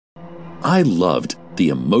I loved the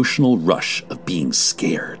emotional rush of being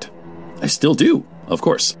scared. I still do, of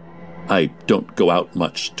course. I don't go out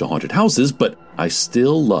much to haunted houses, but I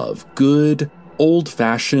still love good,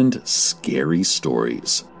 old-fashioned, scary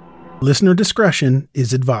stories. Listener discretion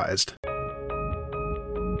is advised.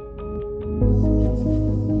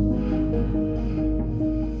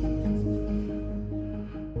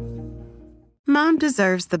 Mom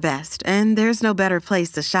deserves the best, and there's no better place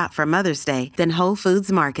to shop for Mother's Day than Whole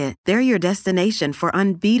Foods Market. They're your destination for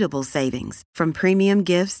unbeatable savings, from premium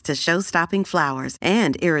gifts to show-stopping flowers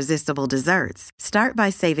and irresistible desserts. Start by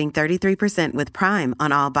saving 33% with Prime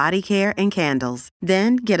on all body care and candles.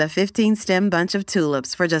 Then get a 15-stem bunch of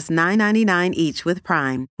tulips for just $9.99 each with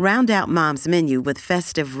Prime. Round out Mom's menu with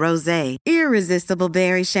festive rosé, irresistible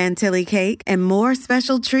berry chantilly cake, and more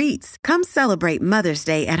special treats. Come celebrate Mother's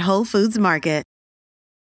Day at Whole Foods Market.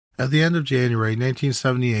 At the end of January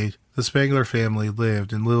 1978, the Sprangler family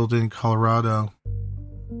lived in Littleton, Colorado.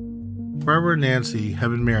 Barbara and Nancy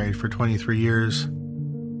had been married for 23 years.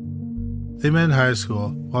 They met in high school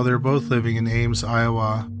while they were both living in Ames,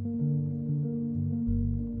 Iowa.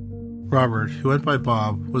 Robert, who went by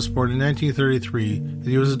Bob, was born in 1933 and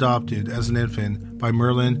he was adopted as an infant by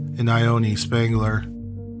Merlin and Ione Sprangler.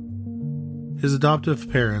 His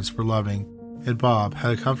adoptive parents were loving, and Bob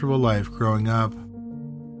had a comfortable life growing up.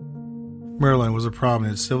 Merlin was a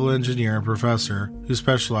prominent civil engineer and professor who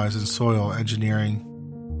specialized in soil engineering.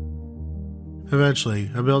 Eventually,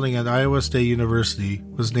 a building at Iowa State University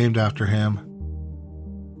was named after him.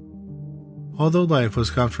 Although life was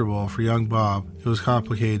comfortable for young Bob, it was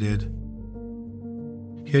complicated.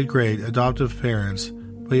 He had great adoptive parents,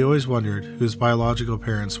 but he always wondered who his biological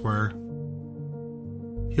parents were.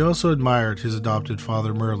 He also admired his adopted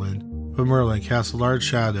father Merlin, but Merlin cast a large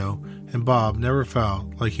shadow, and Bob never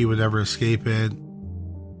felt like he would ever escape it.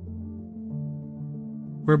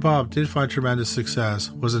 Where Bob did find tremendous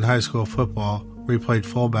success was in high school football, where he played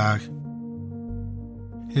fullback.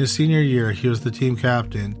 In his senior year, he was the team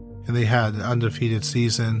captain, and they had an undefeated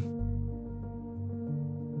season.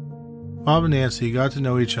 Bob and Nancy got to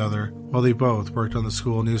know each other while they both worked on the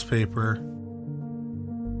school newspaper.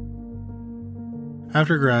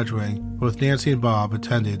 After graduating, both Nancy and Bob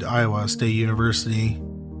attended Iowa State University.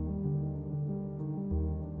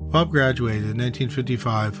 Bob graduated in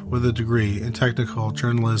 1955 with a degree in technical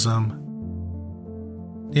journalism.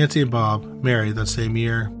 Nancy and Bob married that same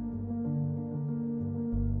year.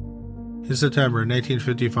 In September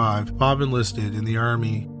 1955, Bob enlisted in the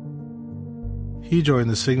Army. He joined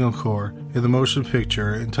the Signal Corps in the Motion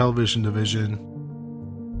Picture and Television Division.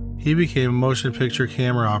 He became a motion picture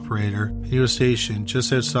camera operator, and he was stationed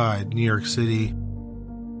just outside New York City.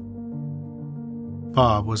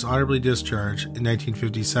 Bob was honorably discharged in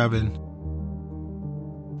 1957.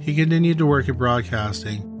 He continued to work in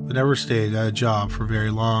broadcasting, but never stayed at a job for very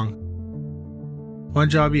long. One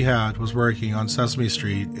job he had was working on Sesame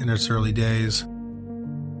Street in its early days.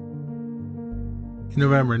 In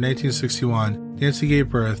November 1961, Nancy gave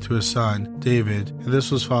birth to a son, David, and this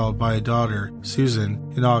was followed by a daughter, Susan,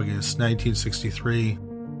 in August 1963.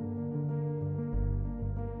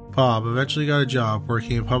 Bob eventually got a job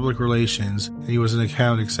working in public relations, and he was an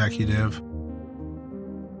account executive.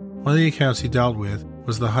 One of the accounts he dealt with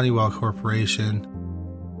was the Honeywell Corporation.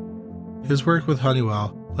 His work with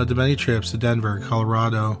Honeywell led to many trips to Denver,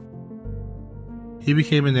 Colorado. He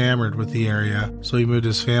became enamored with the area, so he moved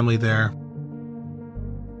his family there.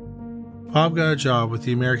 Bob got a job with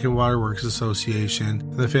the American Water Works Association,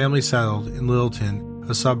 and the family settled in Littleton,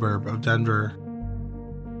 a suburb of Denver.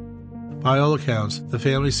 By all accounts, the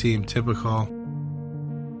family seemed typical.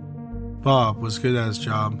 Bob was good at his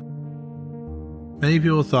job. Many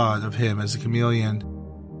people thought of him as a chameleon.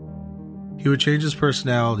 He would change his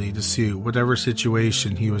personality to suit whatever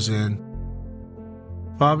situation he was in.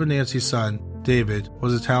 Bob and Nancy's son, David,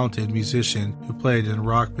 was a talented musician who played in a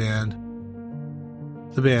rock band.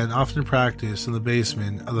 The band often practiced in the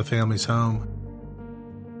basement of the family's home.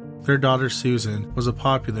 Their daughter Susan was a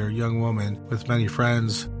popular young woman with many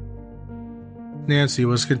friends. Nancy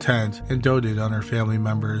was content and doted on her family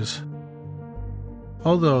members.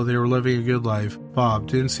 Although they were living a good life, Bob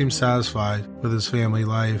didn't seem satisfied with his family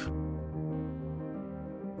life.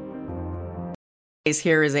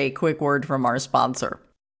 Here is a quick word from our sponsor.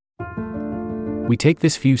 We take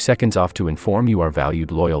this few seconds off to inform you, our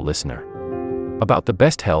valued loyal listener, about the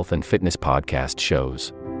best health and fitness podcast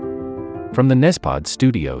shows from the Nespod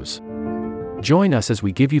Studios. Join us as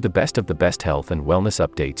we give you the best of the best health and wellness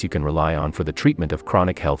updates you can rely on for the treatment of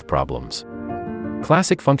chronic health problems.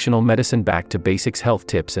 Classic functional medicine back to basics health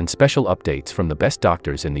tips and special updates from the best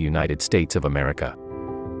doctors in the United States of America.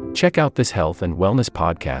 check out this health and wellness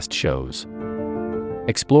podcast shows.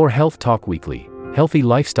 Explore Health Talk Weekly, Healthy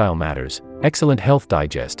Lifestyle Matters, Excellent Health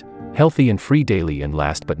Digest, Healthy and Free Daily, and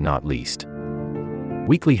last but not least,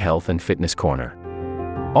 Weekly Health and Fitness Corner.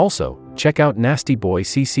 Also, check out Nasty Boy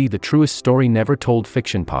CC, the truest story never told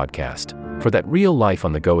fiction podcast, for that real life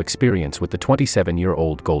on the go experience with the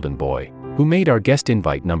 27-year-old golden boy, who made our guest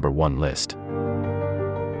invite #1 list.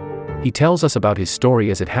 He tells us about his story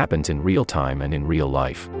as it happens in real time and in real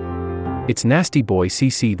life. It's Nasty Boy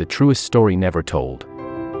CC, the truest story never told.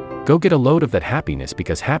 Go get a load of that happiness,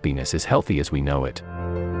 because happiness is healthy as we know it.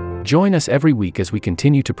 Join us every week as we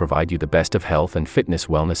continue to provide you the best of health and fitness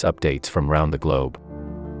wellness updates from around the globe.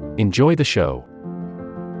 Enjoy the show.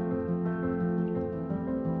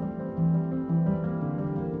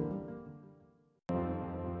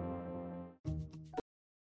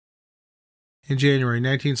 In January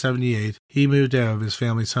 1978, he moved out of his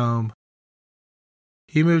family's home.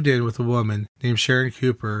 He moved in with a woman named Sharon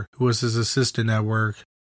Cooper, who was his assistant at work.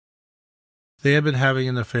 They had been having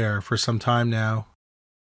an affair for some time now.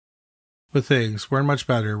 But things weren't much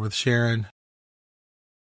better with Sharon.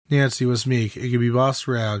 Nancy was meek and could be bossed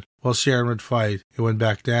around, while Sharon would fight and went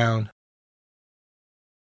back down.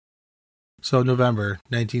 So in November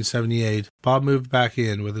 1978, Bob moved back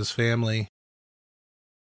in with his family.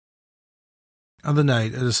 On the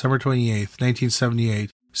night of December 28,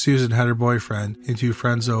 1978, Susan had her boyfriend and 2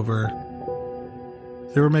 friends over.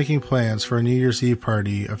 They were making plans for a New Year's Eve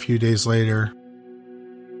party a few days later.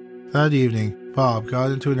 That evening, Bob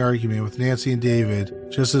got into an argument with Nancy and David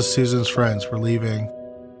just as Susan's friends were leaving.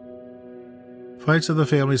 Fights at the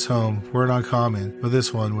family's home weren't uncommon, but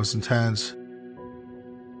this one was intense.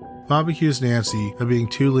 Bob accused Nancy of being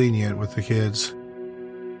too lenient with the kids.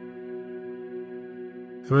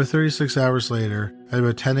 About 36 hours later, at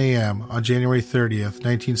about 10 a.m. on January 30th,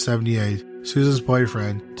 1978, Susan's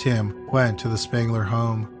boyfriend, Tim, went to the Sprangler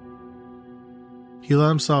home. He let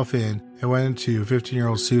himself in and went into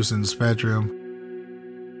 15-year-old Susan's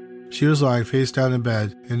bedroom. She was lying face down in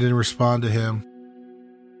bed and didn't respond to him.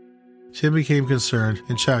 Tim became concerned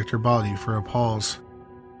and checked her body for a pulse.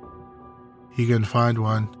 He couldn't find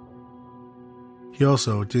one. He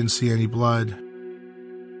also didn't see any blood.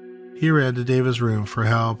 He ran to David's room for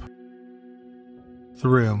help. The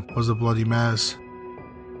room was a bloody mess.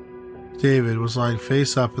 David was lying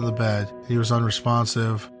face up in the bed and he was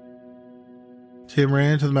unresponsive. Tim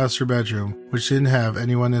ran into the master bedroom, which didn't have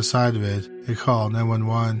anyone inside of it, and called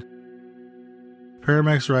 911.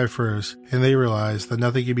 Paramedics arrived first, and they realized that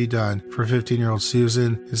nothing could be done for 15-year-old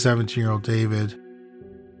Susan and 17-year-old David.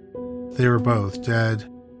 They were both dead.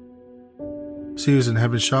 Susan had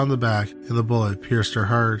been shot in the back and the bullet pierced her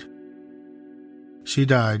heart. She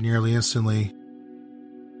died nearly instantly.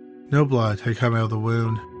 No blood had come out of the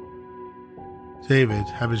wound. David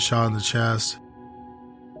had been shot in the chest.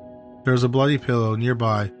 There was a bloody pillow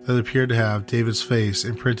nearby that appeared to have David's face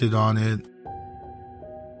imprinted on it.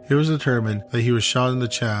 It was determined that he was shot in the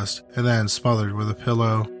chest and then smothered with a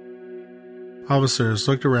pillow. Officers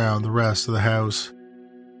looked around the rest of the house.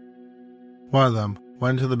 One of them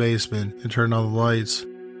went into the basement and turned on the lights.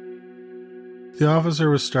 The officer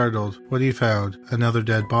was startled when he found another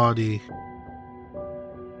dead body.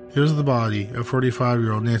 It was the body of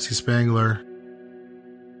 45-year-old Nancy Sprangler.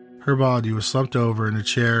 Her body was slumped over in a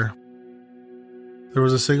chair. There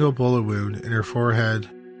was a single bullet wound in her forehead.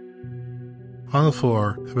 On the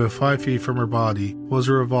floor, about 5 feet from her body, was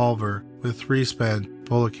a revolver with 3 spent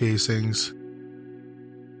bullet casings.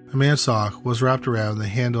 A mansock was wrapped around the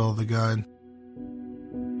handle of the gun.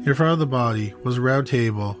 In front of the body was a round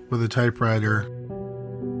table with a typewriter.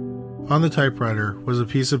 On the typewriter was a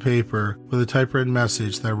piece of paper with a typewritten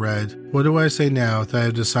message that read, "What do I say now that I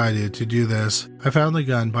have decided to do this? I found the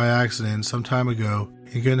gun by accident some time ago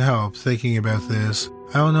and couldn't help thinking about this.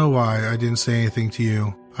 I don't know why I didn't say anything to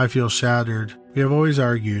you. I feel shattered. We have always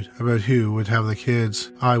argued about who would have the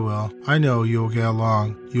kids. I will. I know you will get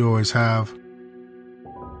along. You always have."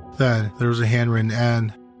 Then there was a handwritten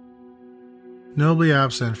N. Notably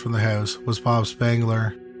absent from the house was Bob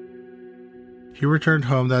Sprangler. He returned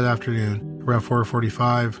home that afternoon around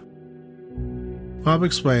 4:45. Bob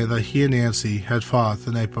explained that he and Nancy had fought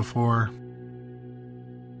the night before.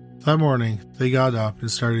 That morning, they got up and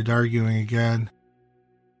started arguing again.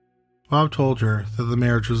 Bob told her that the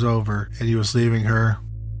marriage was over and he was leaving her.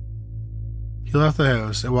 He left the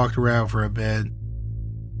house and walked around for a bit.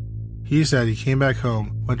 He said he came back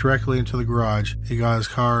home, went directly into the garage, and got his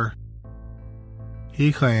car.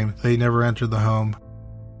 He claimed that he never entered the home.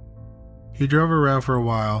 He drove around for a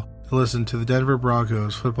while to listen to the Denver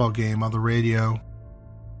Broncos football game on the radio.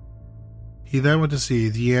 He then went to see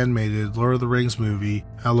the animated Lord of the Rings movie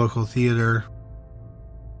at a local theater.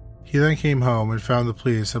 He then came home and found the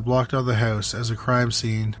police had blocked out the house as a crime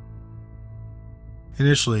scene.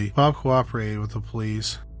 Initially, Bob cooperated with the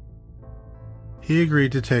police. He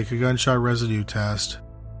agreed to take a gunshot residue test.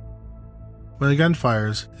 When a gun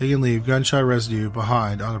fires, it can leave gunshot residue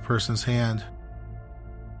behind on a person's hand.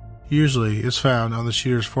 Usually, it's found on the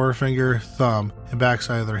shooter's forefinger, thumb, and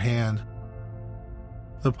backside of their hand.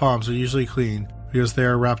 The palms are usually clean because they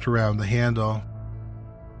are wrapped around the handle.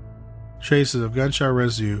 Traces of gunshot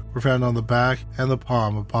residue were found on the back and the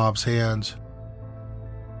palm of Bob's hands.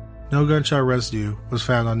 No gunshot residue was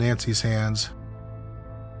found on Nancy's hands.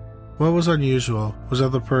 What was unusual was that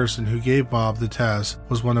the person who gave Bob the test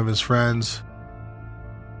was one of his friends.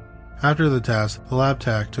 After the test, the lab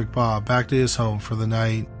tech took Bob back to his home for the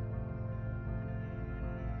night.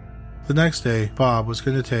 The next day, Bob was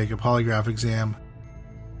going to take a polygraph exam,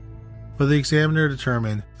 but the examiner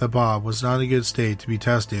determined that Bob was not in a good state to be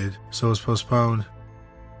tested, so it was postponed.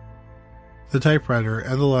 The typewriter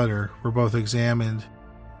and the letter were both examined.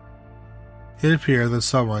 It appeared that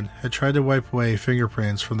someone had tried to wipe away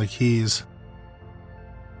fingerprints from the keys.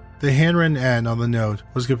 The handwritten end on the note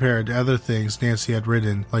was compared to other things Nancy had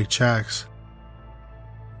written, like checks.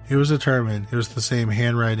 It was determined it was the same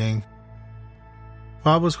handwriting.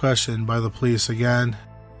 Bob was questioned by the police again.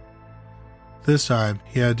 This time,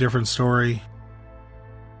 he had a different story.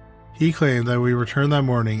 He claimed that when he returned that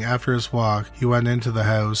morning after his walk, he went into the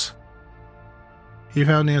house. He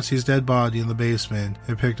found Nancy's dead body in the basement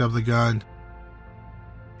and picked up the gun.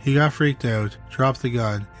 He got freaked out, dropped the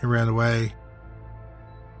gun, and ran away.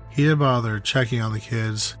 He didn't bother checking on the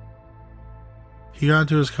kids. He got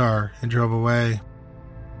into his car and drove away.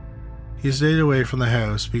 He stayed away from the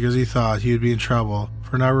house because he thought he would be in trouble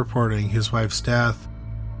for not reporting his wife's death.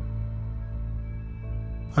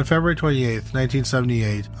 On February 28,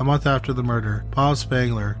 1978, a month after the murder, Bob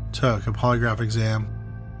Sprangler took a polygraph exam,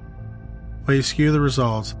 but he skewed the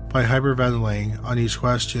results by hyperventilating on each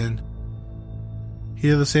question. He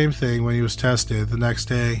did the same thing when he was tested the next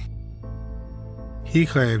day. He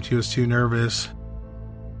claimed he was too nervous.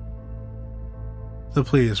 The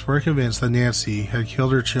police were convinced that Nancy had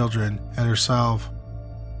killed her children and herself.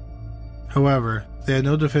 However, they had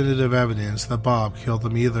no definitive evidence that Bob killed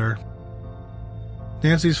them either.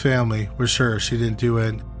 Nancy's family was sure she didn't do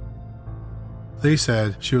it. They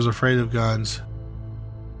said she was afraid of guns.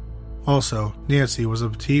 Also, Nancy was a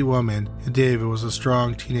petite woman and David was a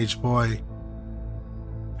strong teenage boy.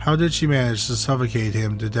 How did she manage to suffocate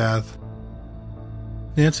him to death?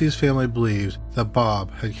 Nancy's family believed that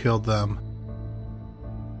Bob had killed them.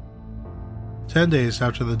 10 days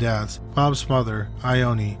after the deaths, Bob's mother,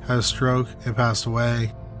 Ione, had a stroke and passed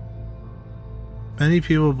away. Many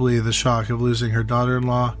people believe the shock of losing her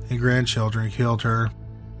daughter-in-law and grandchildren killed her.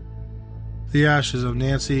 The ashes of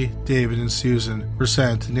Nancy, David, and Susan were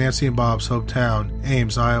sent to Nancy and Bob's hometown,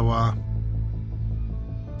 Ames, Iowa.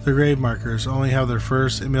 The grave markers only have their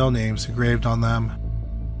first and middle names engraved on them.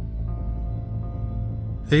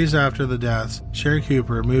 Days after the deaths, Sharon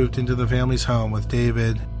Cooper moved into the family's home with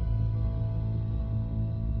David.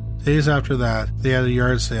 Days after that, they had a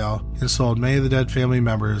yard sale and sold many of the dead family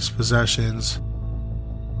members' possessions.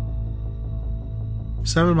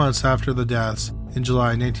 7 months after the deaths, in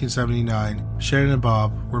July 1979, Sharon and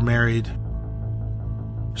Bob were married.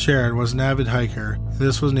 Sharon was an avid hiker, and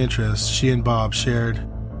this was an interest she and Bob shared.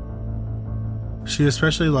 She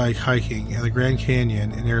especially liked hiking in the Grand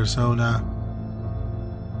Canyon in Arizona.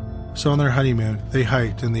 So on their honeymoon, they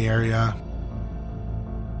hiked in the area.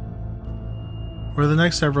 For the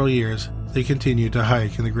next several years, they continued to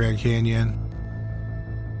hike in the Grand Canyon.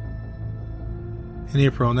 In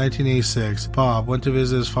April 1986, Bob went to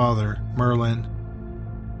visit his father, Merlin.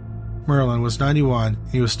 Merlin was 91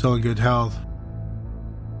 and he was still in good health.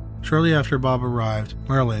 Shortly after Bob arrived,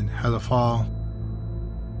 Merlin had a fall.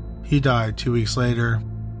 He died 2 weeks later.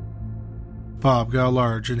 Bob got a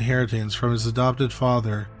large inheritance from his adopted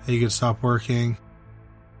father and he could stop working.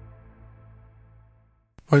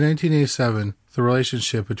 By 1987, the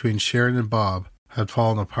relationship between Sharon and Bob had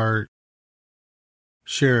fallen apart.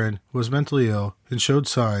 Sharon was mentally ill and showed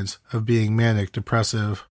signs of being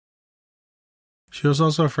manic-depressive. She was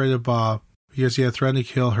also afraid of Bob because he had threatened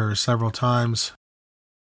to kill her several times.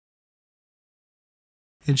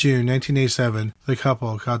 In June 1987, the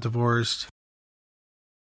couple got divorced.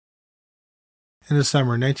 In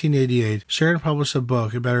December 1988, Sharon published a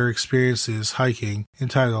book about her experiences hiking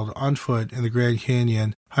entitled On Foot in the Grand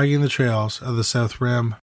Canyon, Hiking the Trails of the South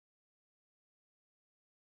Rim.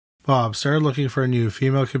 Bob started looking for a new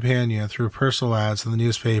female companion through personal ads in the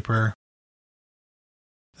newspaper.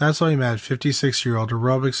 That's how he met 56-year-old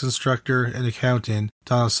aerobics instructor and accountant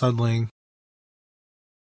Donna Sudling.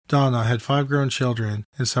 Donna had 5 grown children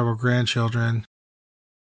and several grandchildren.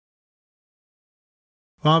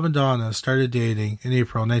 Bob and Donna started dating in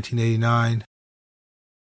April 1989.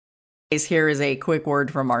 Here is a quick word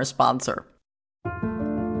from our sponsor.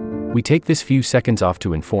 We take this few seconds off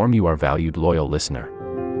to inform you, our valued loyal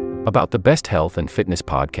listener, about the best health and fitness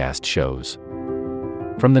podcast shows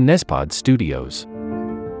from the Nespod Studios.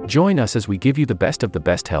 Join us as we give you the best of the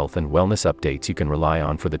best health and wellness updates you can rely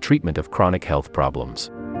on for the treatment of chronic health problems.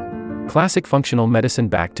 Classic functional medicine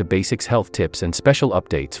back to basics health tips and special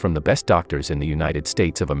updates from the best doctors in the United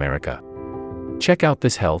States of America. Check out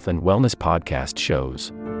this health and wellness podcast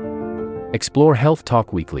shows. Explore Health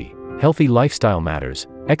Talk Weekly, Healthy Lifestyle Matters,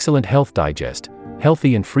 Excellent Health Digest,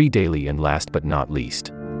 Healthy and Free Daily, and last but not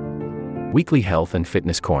least, Weekly Health and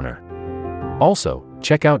Fitness Corner. Also,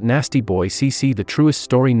 check out Nasty Boy CC, the truest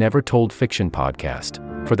story never told fiction podcast,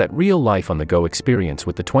 for that real life on the go experience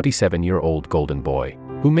with the 27-year-old golden boy,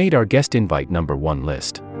 who made our guest invite #1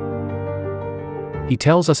 list. He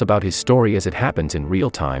tells us about his story as it happens in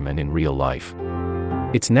real time and in real life.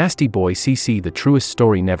 It's Nasty Boy CC, the truest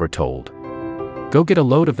story never told. Go get a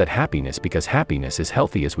load of that happiness, because happiness is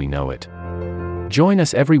healthy as we know it. Join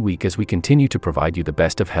us every week as we continue to provide you the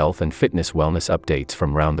best of health and fitness wellness updates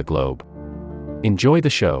from around the globe. Enjoy the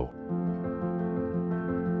show.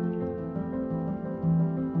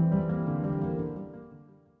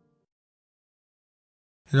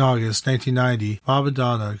 In August 1990, Bob and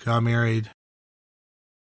Donna got married.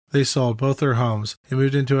 They sold both their homes and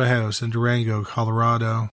moved into a house in Durango,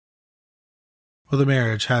 Colorado. But the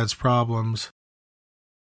marriage had its problems.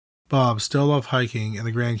 Bob still loved hiking in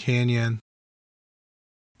the Grand Canyon.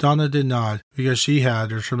 Donna did not, because she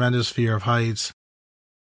had a tremendous fear of heights.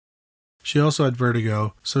 She also had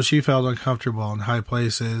vertigo, so she felt uncomfortable in high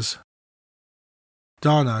places.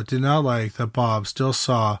 Donna did not like that Bob still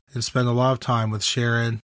saw and spent a lot of time with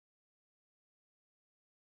Sharon.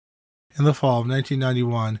 In the fall of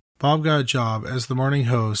 1991, Bob got a job as the morning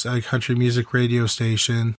host at a country music radio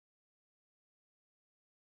station.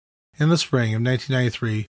 In the spring of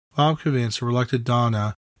 1993, Bob convinced a reluctant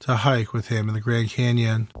Donna to hike with him in the Grand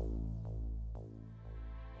Canyon.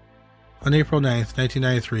 On April 9,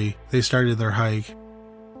 1993, they started their hike.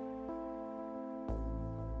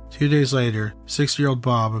 2 days later, 60-year-old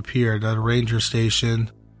Bob appeared at a ranger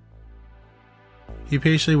station. He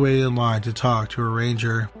patiently waited in line to talk to a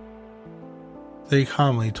ranger. They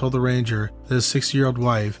calmly told the ranger that his 60-year-old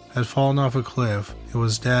wife had fallen off a cliff and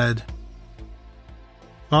was dead.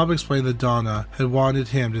 Bob explained that Donna had wanted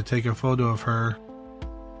him to take a photo of her.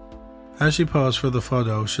 As she posed for the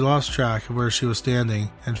photo, she lost track of where she was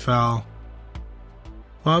standing and fell.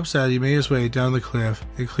 Bob said he made his way down the cliff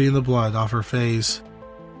and cleaned the blood off her face.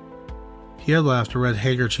 He had left a red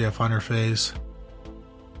handkerchief on her face.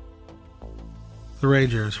 The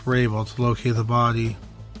rangers were able to locate the body.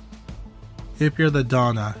 It appeared that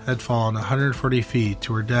Donna had fallen 140 feet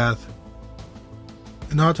to her death.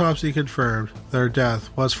 An autopsy confirmed that her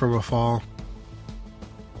death was from a fall.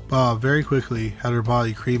 Bob very quickly had her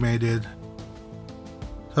body cremated.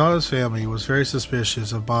 Donna's family was very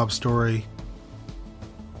suspicious of Bob's story.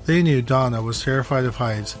 They knew Donna was terrified of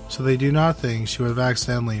heights, so they do not think she would have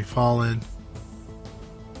accidentally fallen.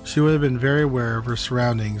 She would have been very aware of her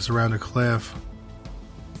surroundings around a cliff.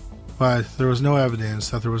 But there was no evidence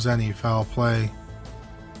that there was any foul play.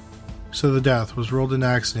 So the death was ruled an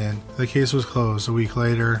accident, and the case was closed a week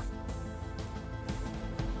later.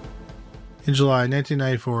 In July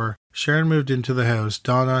 1994, Sharon moved into the house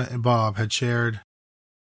Donna and Bob had shared.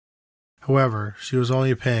 However, she was only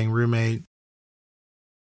a paying roommate.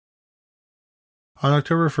 On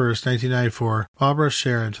October 1st, 1994, Bob rushed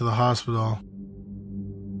Sharon to the hospital.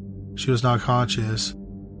 She was not conscious.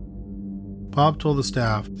 Bob told the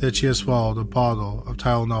staff that she had swallowed a bottle of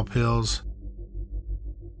Tylenol pills.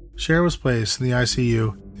 Sharon was placed in the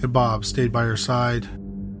ICU, and Bob stayed by her side.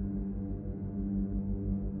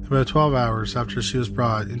 About 12 hours after she was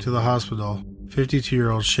brought into the hospital,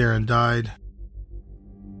 52-year-old Sharon died.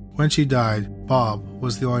 When she died, Bob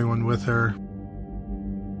was the only one with her.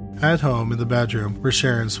 At home in the bedroom where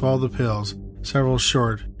Sharon swallowed the pills, several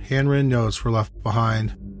short, handwritten notes were left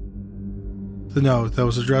behind. The note that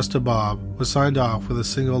was addressed to Bob was signed off with a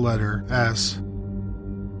single letter, S.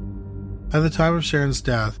 At the time of Sharon's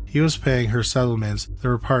death, he was paying her settlements that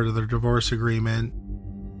were part of their divorce agreement.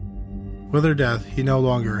 With her death, he no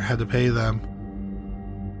longer had to pay them.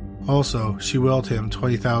 Also, she willed him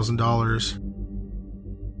 $20,000.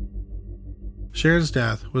 Sharon's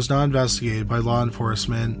death was not investigated by law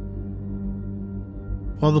enforcement.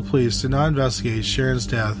 While the police did not investigate Sharon's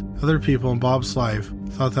death, other people in Bob's life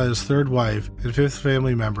thought that his third wife and fifth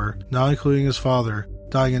family member, not including his father,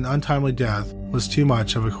 dying an untimely death was too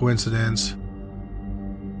much of a coincidence.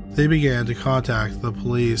 They began to contact the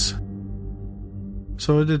police.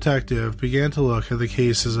 So a detective began to look at the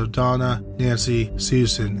cases of Donna, Nancy,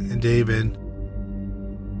 Susan, and David.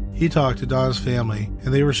 He talked to Donna's family,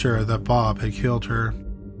 and they were sure that Bob had killed her.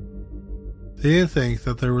 They didn't think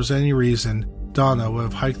that there was any reason Donna would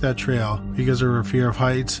have hiked that trail because of her fear of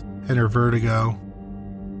heights and her vertigo.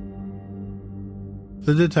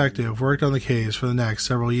 The detective worked on the case for the next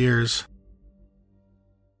several years.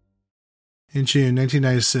 In June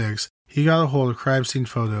 1996, he got a hold of crime scene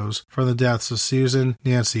photos from the deaths of Susan,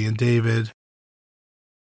 Nancy, and David.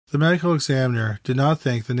 The medical examiner did not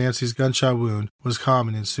think that Nancy's gunshot wound was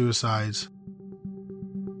common in suicides.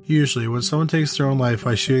 Usually, when someone takes their own life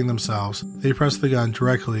by shooting themselves, they press the gun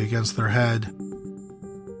directly against their head.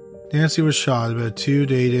 Nancy was shot about 2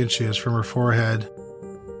 to 8 inches from her forehead.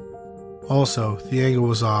 Also, the angle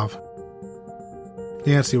was off.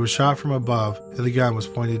 Nancy was shot from above and the gun was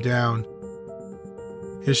pointed down.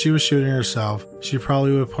 If she was shooting herself, she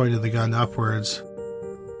probably would have pointed the gun upwards.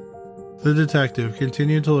 The detective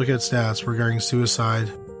continued to look at stats regarding suicide.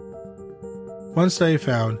 One study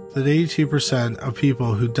found that 82% of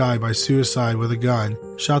people who died by suicide with a gun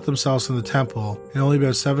shot themselves in the temple, and only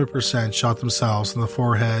about 7% shot themselves in the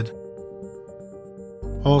forehead.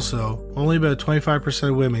 Also, only about 25%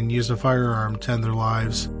 of women use a firearm to end their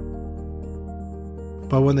lives.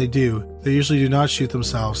 But when they do, they usually do not shoot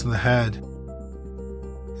themselves in the head.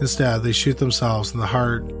 Instead, they shoot themselves in the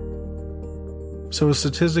heart. So it's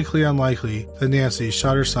statistically unlikely that Nancy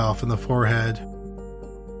shot herself in the forehead.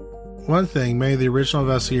 One thing many of the original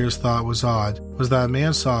investigators thought was odd was that a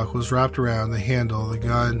man's sock was wrapped around the handle of the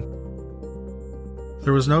gun.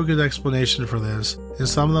 There was no good explanation for this, and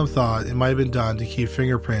some of them thought it might have been done to keep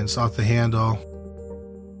fingerprints off the handle.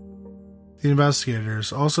 The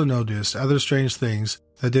investigators also noticed other strange things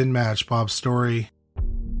that didn't match Bob's story.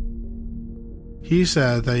 He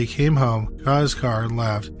said that he came home, got his car, and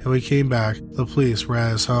left, and when he came back, the police were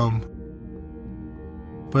at his home.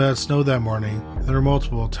 But it snowed that morning, and there were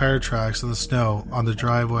multiple tire tracks in the snow on the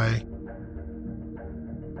driveway.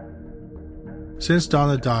 Since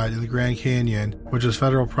Donna died in the Grand Canyon, which is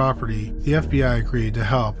federal property, the FBI agreed to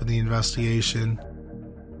help in the investigation.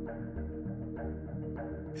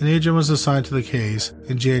 An agent was assigned to the case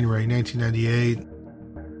in January 1998.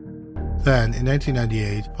 Then, in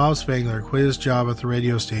 1998, Bob Sprangler quit his job at the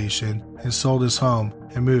radio station and sold his home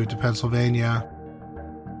and moved to Pennsylvania.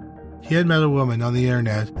 He had met a woman on the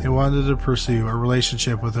internet and wanted to pursue a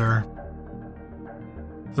relationship with her.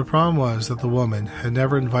 The problem was that the woman had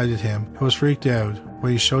never invited him and was freaked out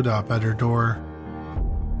when he showed up at her door.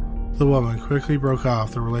 The woman quickly broke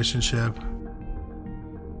off the relationship.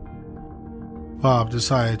 Bob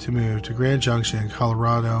decided to move to Grand Junction,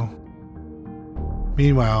 Colorado.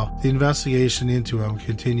 Meanwhile, the investigation into him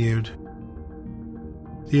continued.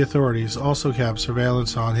 The authorities also kept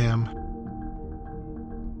surveillance on him.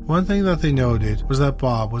 One thing that they noted was that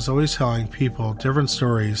Bob was always telling people different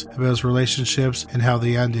stories about his relationships and how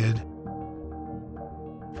they ended.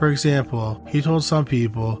 For example, he told some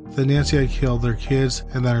people that Nancy had killed their kids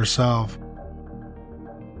and then herself.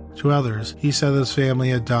 To others, he said his family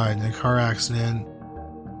had died in a car accident.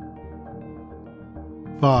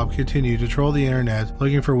 Bob continued to troll the internet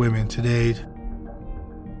looking for women to date.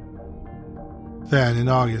 Then, in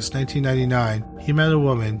August 1999, he met a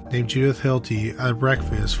woman named Judith Hilty at a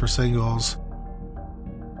breakfast for singles.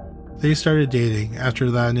 They started dating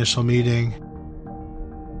after that initial meeting.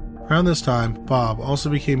 Around this time, Bob also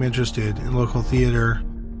became interested in local theater.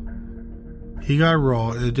 He got a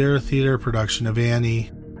role in a Dare Theater production of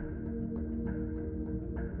Annie.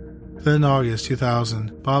 Then in August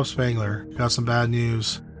 2000, Bob Sprangler got some bad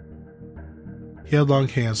news. He had lung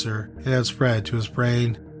cancer and it had spread to his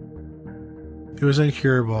brain. It was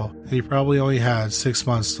incurable, and he probably only had 6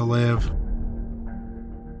 months to live.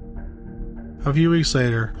 A few weeks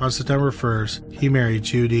later, on September 1st, he married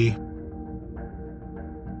Judy.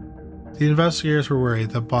 The investigators were worried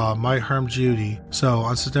that Bob might harm Judy, so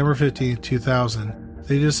on September 15, 2000,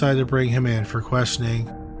 they decided to bring him in for questioning.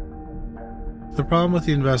 The problem with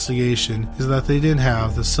the investigation is that they didn't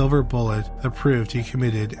have the silver bullet that proved he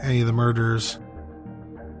committed any of the murders.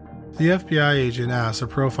 The FBI agent asked a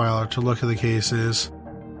profiler to look at the cases.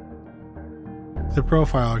 The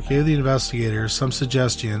profiler gave the investigators some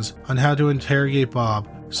suggestions on how to interrogate Bob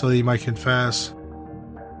so that he might confess.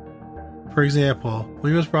 For example,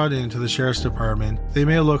 when he was brought into the sheriff's department, they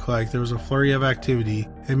made it look like there was a flurry of activity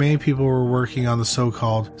and many people were working on the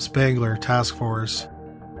so-called Sprangler task force.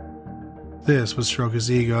 This would stroke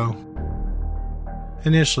his ego.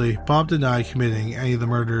 Initially, Bob denied committing any of the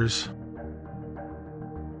murders.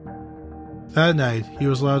 That night, he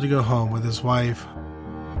was allowed to go home with his wife.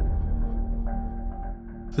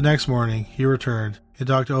 The next morning, he returned and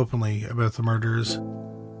talked openly about the murders.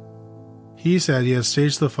 He said he had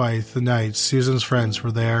staged the fight the night Susan's friends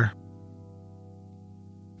were there.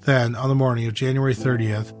 Then, on the morning of January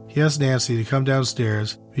 30th, he asked Nancy to come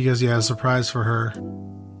downstairs because he had a surprise for her.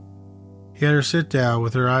 He had her sit down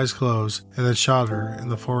with her eyes closed and then shot her in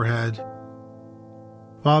the forehead.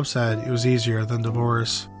 Bob said it was easier than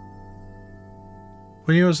divorce.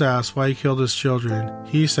 When he was asked why he killed his children,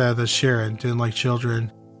 he said that Sharon didn't like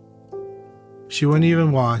children. She wouldn't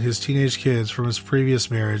even want his teenage kids from his previous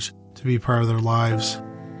marriage to be part of their lives.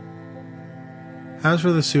 As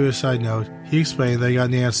for the suicide note, he explained that he got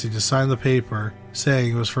Nancy to sign the paper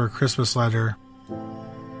saying it was for a Christmas letter.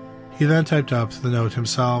 He then typed up the note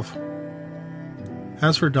himself.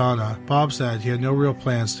 As for Donna, Bob said he had no real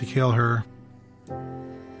plans to kill her.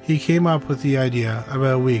 He came up with the idea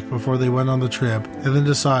about a week before they went on the trip and then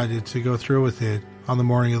decided to go through with it on the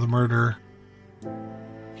morning of the murder.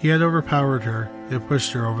 He had overpowered her and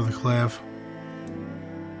pushed her over the cliff.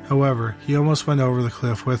 However, he almost went over the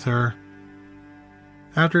cliff with her.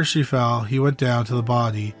 After she fell, he went down to the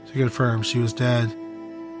body to confirm she was dead.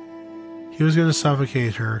 He was going to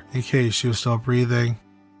suffocate her in case she was still breathing.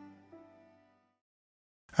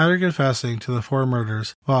 After confessing to the 4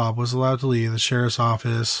 murders, Bob was allowed to leave the sheriff's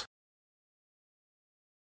office.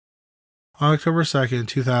 On October 2,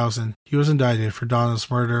 2000, he was indicted for Donna's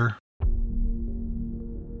murder.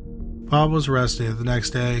 Bob was arrested the next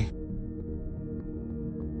day.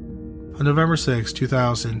 On November 6,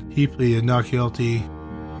 2000, he pleaded not guilty.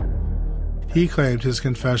 He claimed his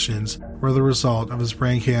confessions were the result of his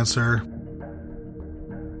brain cancer.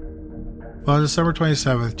 But on December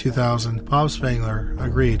 27, 2000, Bob Sprangler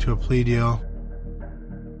agreed to a plea deal.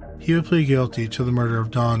 He would plead guilty to the murder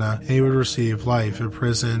of Donna and he would receive life in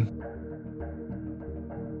prison.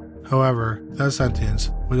 However, that sentence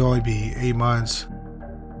would only be 8 months.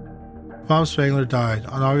 Bob Sprangler died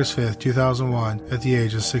on August 5, 2001 at the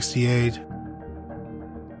age of 68.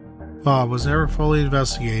 Bob was never fully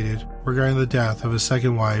investigated regarding the death of his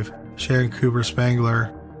second wife, Sharon Cooper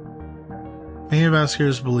Sprangler. Many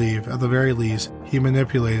investigators believe, at the very least, he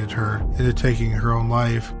manipulated her into taking her own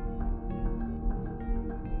life.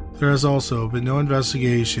 There has also been no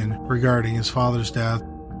investigation regarding his father's death.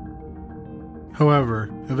 However,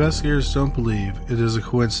 investigators don't believe it is a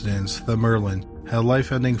coincidence that Merlin had a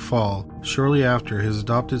life-ending fall shortly after his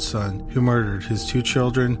adopted son, who murdered his 2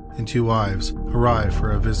 children and 2 wives, arrived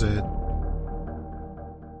for a visit.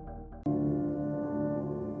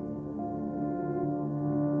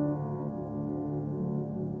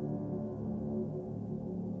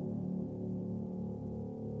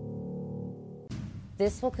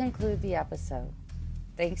 This will conclude the episode.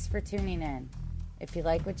 Thanks for tuning in. If you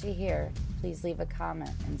like what you hear, please leave a comment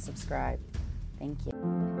and subscribe. Thank you.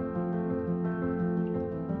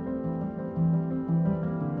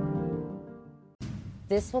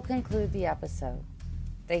 This will conclude the episode.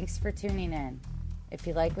 Thanks for tuning in. If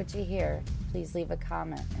you like what you hear, please leave a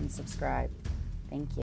comment and subscribe. Thank you.